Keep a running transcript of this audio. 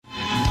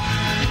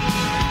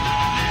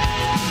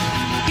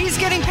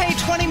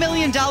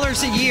million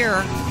a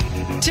year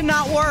to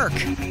not work.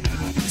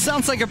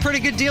 Sounds like a pretty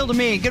good deal to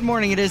me. Good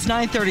morning. It is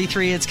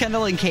 9:33. It's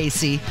Kendall and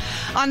Casey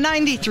on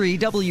 93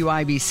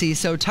 WIBC.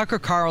 So Tucker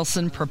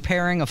Carlson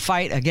preparing a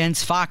fight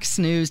against Fox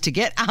News to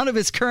get out of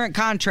his current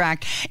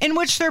contract in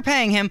which they're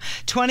paying him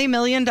 $20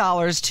 million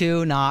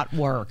to not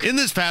work. Isn't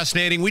this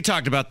fascinating? We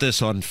talked about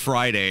this on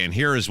Friday, and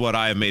here is what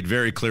I have made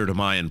very clear to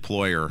my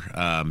employer,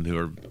 who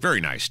are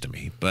very nice to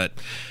me. But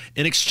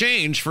in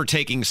exchange for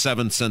taking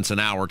 7 cents an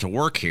hour to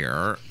work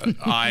here,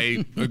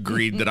 I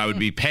agreed that I would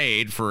be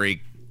paid for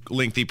a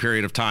lengthy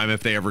period of time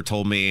if they ever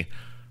told me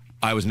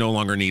I was no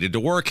longer needed to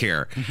work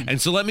here. And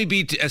so let me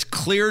be as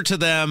clear to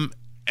them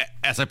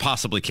as I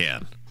possibly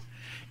can.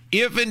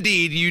 If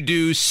indeed you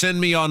do send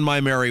me on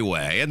my merry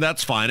way, and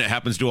that's fine, it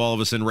happens to all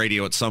of us in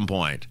radio at some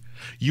point,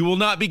 you will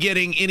not be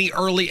getting any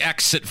early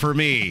exit for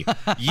me.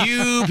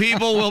 You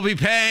people will be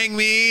paying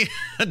me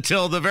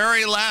until the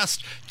very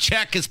last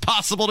check is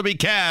possible to be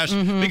cashed.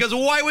 Because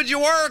why would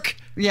you work?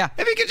 Yeah.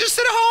 If you could just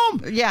sit at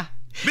home. Yeah.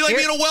 Be like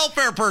being a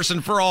welfare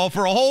person for a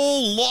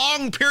whole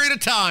long period of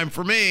time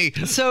for me.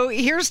 So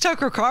here's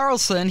Tucker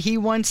Carlson. He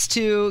wants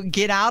to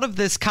get out of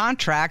this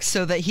contract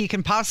so that he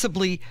can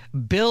possibly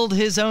build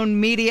his own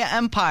media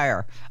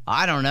empire.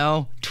 I don't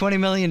know, $20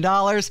 million.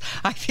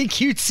 I think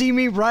you'd see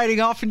me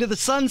riding off into the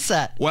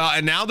sunset. Well,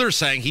 and now they're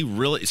saying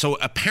so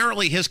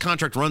apparently his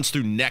contract runs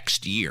through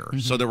next year.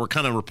 So there were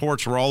kind of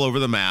reports were all over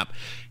the map.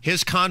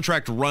 His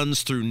contract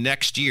runs through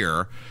next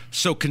year.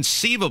 So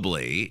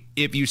conceivably,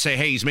 if you say,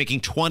 hey, he's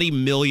making $20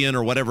 million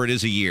or whatever it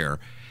is a year,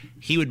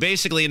 he would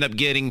basically end up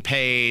getting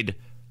paid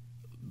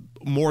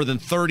more than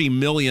 $30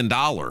 million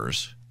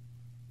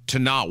to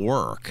not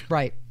work.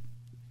 Right.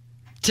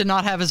 To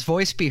not have his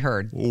voice be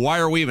heard. Why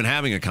are we even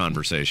having a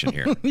conversation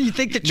here? You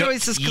think the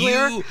choice is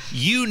clear?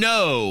 You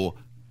know,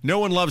 no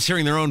one loves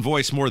hearing their own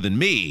voice more than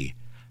me.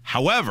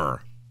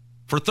 However,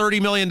 for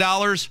 $30 million,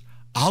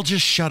 I'll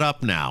just shut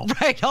up now.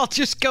 Right, I'll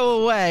just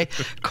go away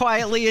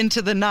quietly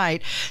into the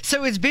night.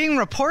 So it's being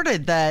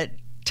reported that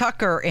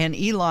Tucker and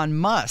Elon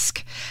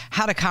Musk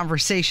had a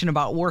conversation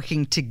about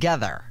working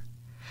together.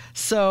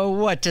 So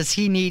what, does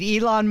he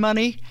need Elon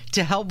money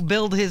to help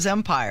build his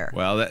empire?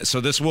 Well, so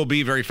this will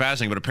be very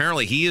fascinating, but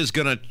apparently he is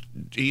going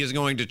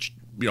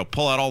to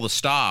pull out all the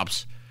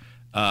stops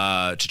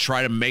to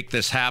try to make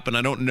this happen.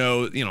 I don't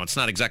know, it's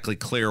not exactly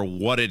clear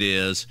what it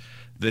is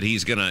that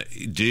he's going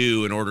to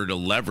do in order to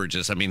leverage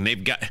this. I mean,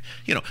 they've got,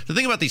 the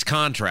thing about these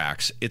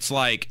contracts, it's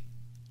like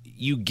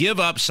you give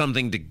up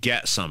something to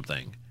get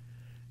something.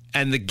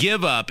 And the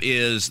give up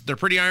is they're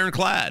pretty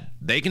ironclad.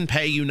 They can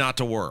pay you not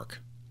to work.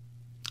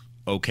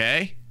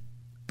 Okay?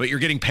 But you're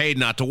getting paid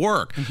not to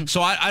work.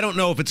 So I don't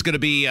know if it's going to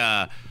be,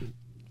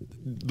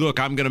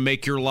 look, I'm going to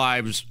make your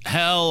lives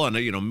hell on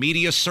a,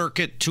 media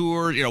circuit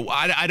tour.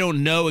 I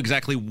don't know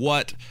exactly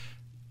what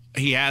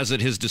he has at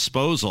his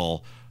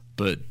disposal.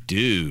 But,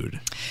 dude,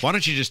 why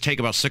don't you just take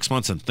about 6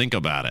 months and think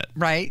about it?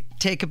 Right.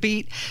 Take a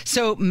beat.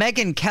 So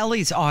Megyn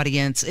Kelly's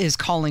audience is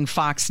calling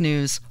Fox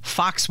News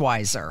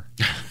Foxwiser,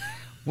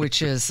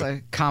 which is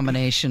a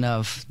combination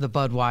of the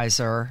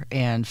Budweiser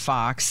and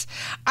Fox.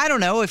 I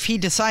don't know if he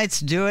decides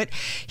to do it.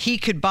 He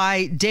could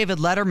buy David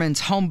Letterman's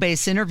home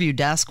base interview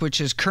desk,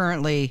 which is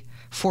currently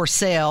for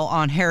sale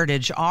on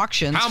Heritage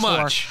Auctions. How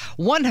much?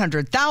 For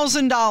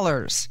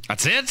 $100,000.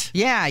 That's it?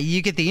 Yeah,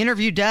 you get the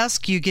interview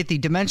desk, you get the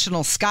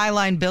dimensional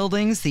skyline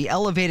buildings, the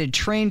elevated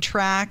train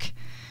track,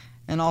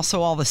 and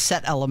also all the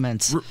set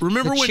elements.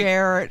 Remember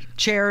when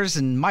chairs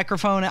and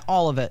microphone,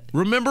 all of it.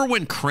 Remember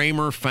when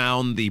Kramer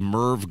found the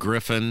Merv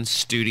Griffin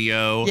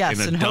studio in a and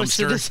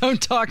dumpster? Hosted his own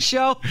talk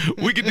show?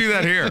 We could do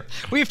that here.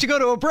 We have to go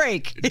to a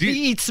break.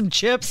 Eat some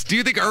chips. Do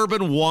you think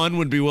Urban One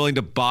would be willing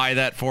to buy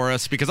that for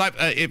us? Because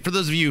for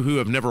those of you who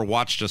have never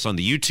watched us on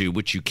the YouTube,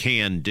 which you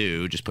can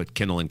do, just put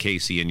Kendall and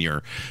Casey in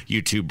your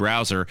YouTube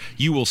browser,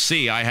 you will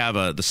see I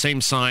have the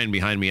same sign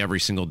behind me every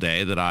single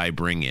day that I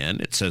bring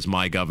in. It says,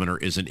 "My governor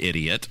is an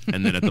idiot."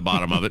 And then at the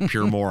bottom of it,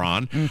 pure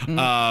moron.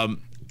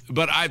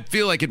 But I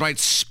feel like it might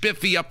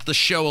spiffy up the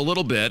show a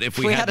little bit if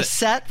we had a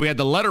set. We had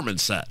the Letterman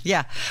set.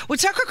 Yeah. Well,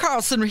 Tucker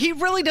Carlson, he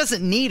really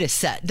doesn't need a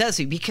set, does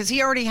he? Because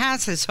he already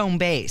has his home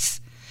base.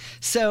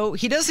 So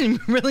he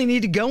doesn't really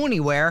need to go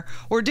anywhere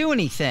or do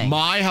anything.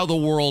 How the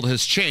world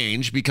has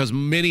changed, because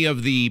many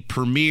of the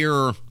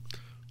premier,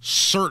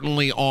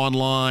 certainly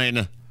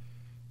online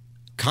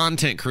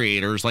content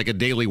creators like a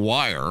Daily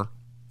Wire,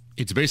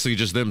 it's basically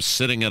just them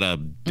sitting at a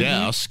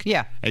desk.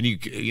 Yeah. And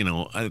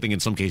I think in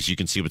some cases you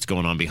can see what's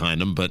going on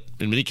behind them, but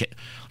in many cases,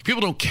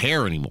 people don't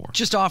care anymore.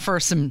 Just offer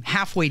some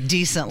halfway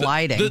decent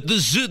lighting.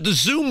 The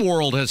Zoom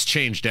world has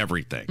changed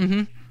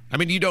everything. I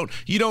mean, you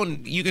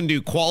can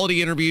do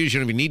quality interviews. You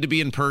don't even need to be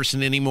in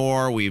person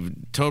anymore. We've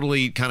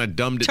totally kind of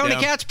dumbed it down.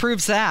 Tony Katz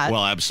proves that.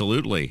 Well,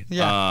 absolutely.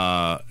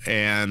 Yeah.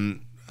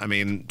 And I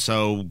mean,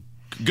 so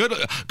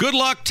good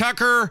luck,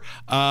 Tucker.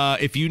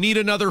 If you need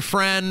another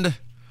friend,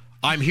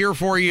 I'm here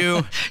for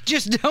you.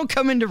 Just don't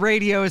come into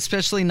radio,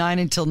 especially 9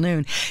 until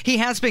noon. He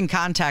has been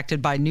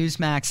contacted by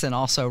Newsmax and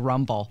also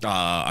Rumble.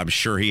 I'm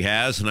sure he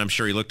has, and I'm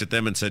sure he looked at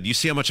them and said, you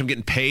see how much I'm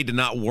getting paid to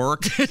not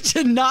work?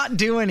 To not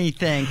do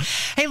anything.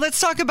 Hey, let's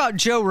talk about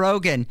Joe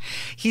Rogan.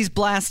 He's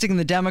blasting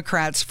the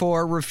Democrats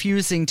for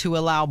refusing to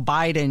allow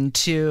Biden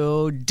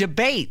to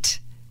debate.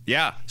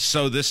 Yeah,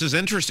 so this is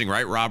interesting,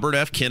 right? Robert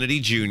F.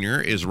 Kennedy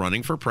Jr. is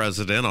running for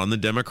president on the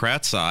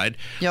Democrat side.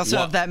 You also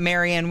have that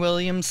Marianne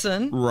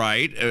Williamson.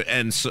 Right,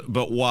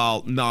 but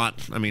while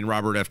not,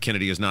 Robert F.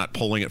 Kennedy is not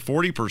polling at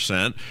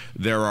 40%,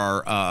 there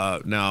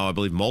are now, I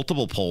believe,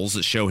 multiple polls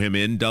that show him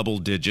in double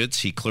digits.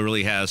 He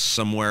clearly has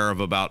somewhere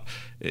of about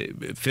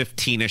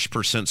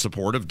 15-ish%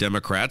 support of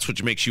Democrats,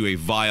 which makes you a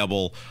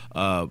viable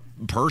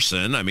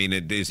person.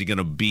 Is he going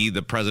to be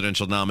the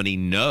presidential nominee?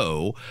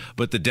 No.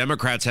 But the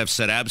Democrats have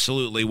said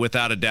absolutely,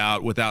 without a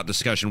doubt, without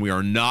discussion, we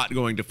are not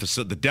going to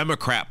facilitate. The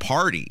Democrat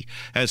Party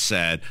has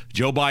said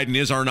Joe Biden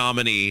is our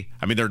nominee.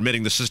 They're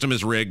admitting the system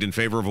is rigged in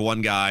favor of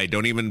one guy.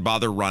 Don't even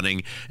bother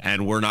running.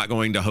 And we're not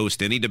going to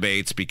host any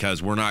debates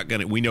because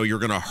we know you're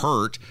going to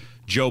hurt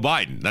Joe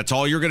Biden. That's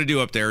all you're going to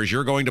do up there is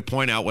you're going to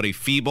point out what a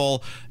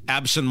feeble,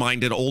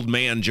 absent-minded old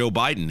man Joe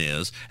Biden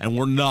is, and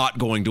we're not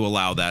going to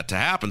allow that to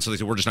happen. So they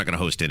said, we're just not going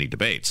to host any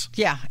debates.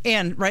 Yeah,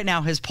 and right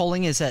now his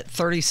polling is at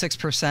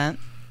 36%.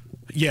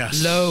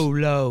 Yes. Low.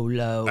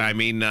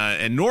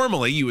 And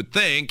normally you would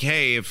think,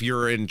 hey, if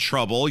you're in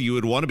trouble, you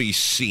would want to be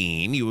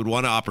seen. You would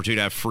want an opportunity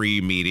to have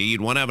free media.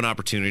 You'd want to have an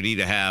opportunity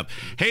to have,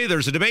 hey,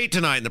 there's a debate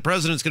tonight and the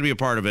president's going to be a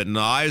part of it and the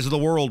eyes of the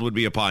world would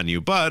be upon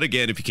you. But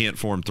again, if you can't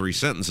form 3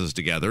 sentences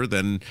together,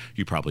 then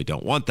you probably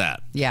don't want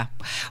that. Yeah.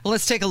 Well,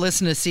 let's take a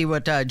listen to see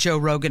what Joe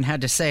Rogan had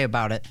to say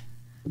about it.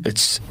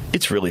 It's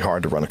really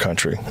hard to run a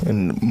country,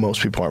 and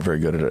most people aren't very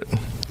good at it.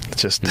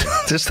 It's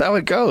just how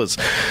it goes.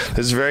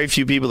 There's very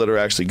few people that are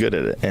actually good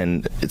at it,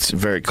 and it's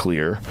very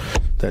clear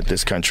that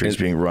this country is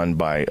being run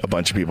by a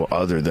bunch of people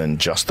other than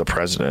just the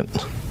president.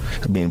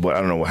 I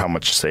don't know how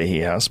much say he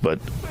has, but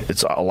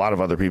it's a lot of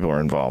other people are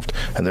involved,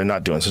 and they're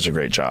not doing such a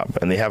great job,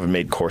 and they haven't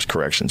made course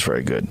corrections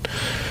very good.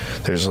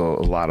 There's a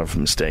lot of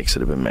mistakes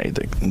that have been made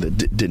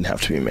that didn't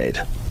have to be made.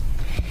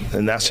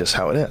 And that's just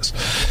how it is.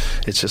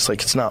 It's just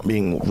like it's not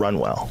being run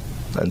well.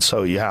 And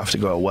so you have to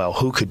go, well,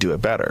 who could do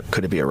it better?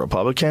 Could it be a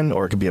Republican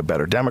or it could be a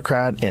better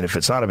Democrat? And if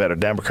it's not a better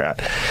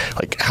Democrat,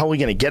 how are we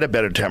going to get a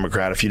better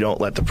Democrat if you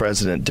don't let the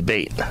president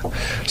debate?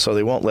 So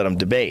they won't let him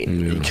debate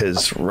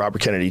because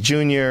Robert Kennedy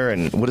Jr.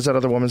 and what is that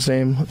other woman's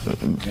name?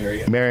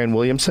 Marianne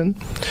Williamson.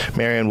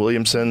 Marianne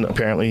Williamson,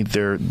 apparently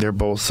they're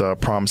both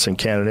promising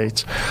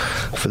candidates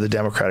for the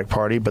Democratic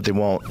Party, but they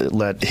won't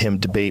let him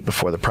debate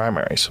before the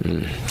primaries.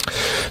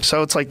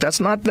 So it's that's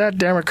not that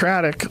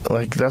democratic.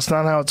 That's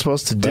not how it's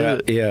supposed to do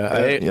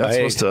it.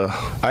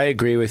 I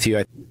agree with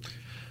you.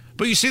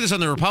 But you see this on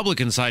the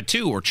Republican side,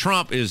 too, where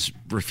Trump is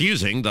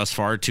refusing thus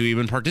far to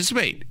even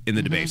participate in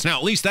the debates. Now,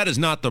 at least that is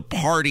not the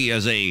party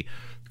as a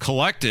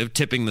collective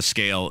tipping the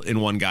scale in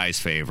one guy's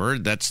favor.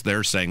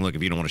 They're saying, look,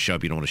 if you don't want to show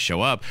up, you don't want to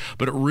show up.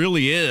 But it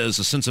really is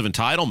a sense of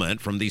entitlement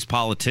from these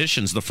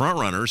politicians, the front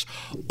runners,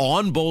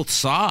 on both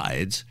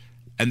sides.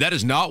 And that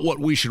is not what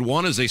we should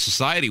want as a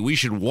society. We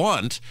should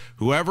want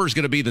whoever's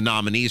going to be the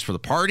nominees for the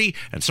party,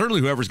 and certainly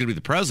whoever's going to be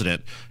the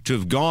president, to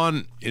have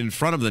gone in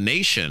front of the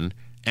nation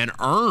and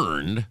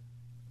earned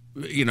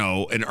a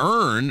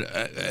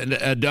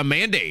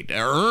mandate,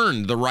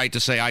 earned the right to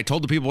say, I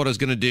told the people what I was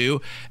going to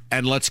do,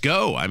 and let's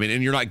go.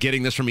 And you're not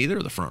getting this from either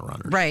of the front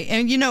runners. Right.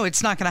 And,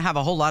 it's not going to have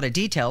a whole lot of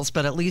details,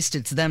 but at least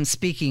it's them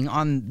speaking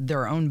on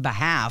their own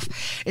behalf.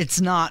 It's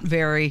not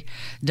very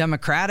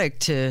democratic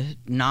to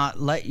not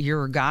let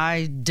your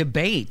guy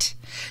debate.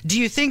 Do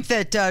you think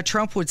that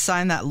Trump would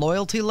sign that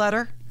loyalty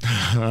letter?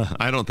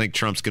 I don't think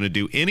Trump's going to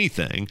do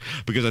anything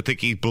because I think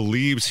he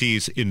believes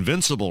he's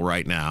invincible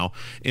right now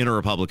in a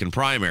Republican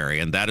primary.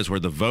 And that is where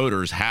the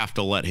voters have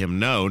to let him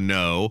know,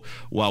 no,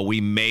 while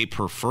we may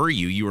prefer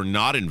you, you are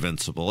not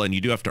invincible and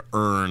you do have to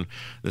earn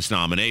this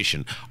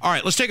nomination. All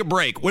right, let's take a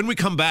break. When we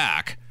come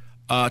back,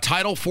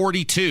 Title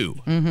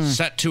 42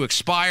 set to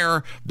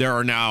expire. There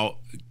are now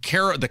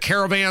the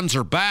caravans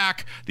are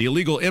back. The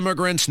illegal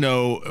immigrants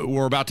know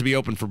we're about to be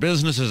open for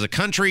business as a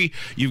country.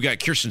 You've got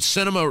Kirsten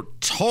Sinema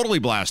totally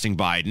blasting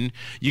Biden.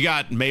 You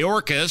got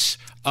Mayorkas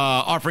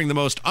offering the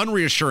most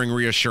unreassuring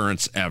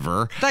reassurance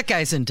ever. That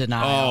guy's in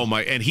denial. Oh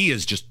my! And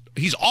he's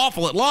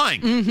awful at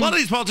lying. A lot of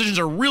these politicians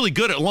are really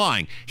good at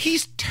lying.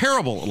 He's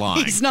terrible at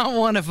lying. He's not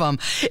one of them.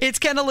 It's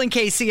Kendall and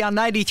Casey on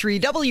 93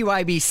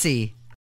 WIBC.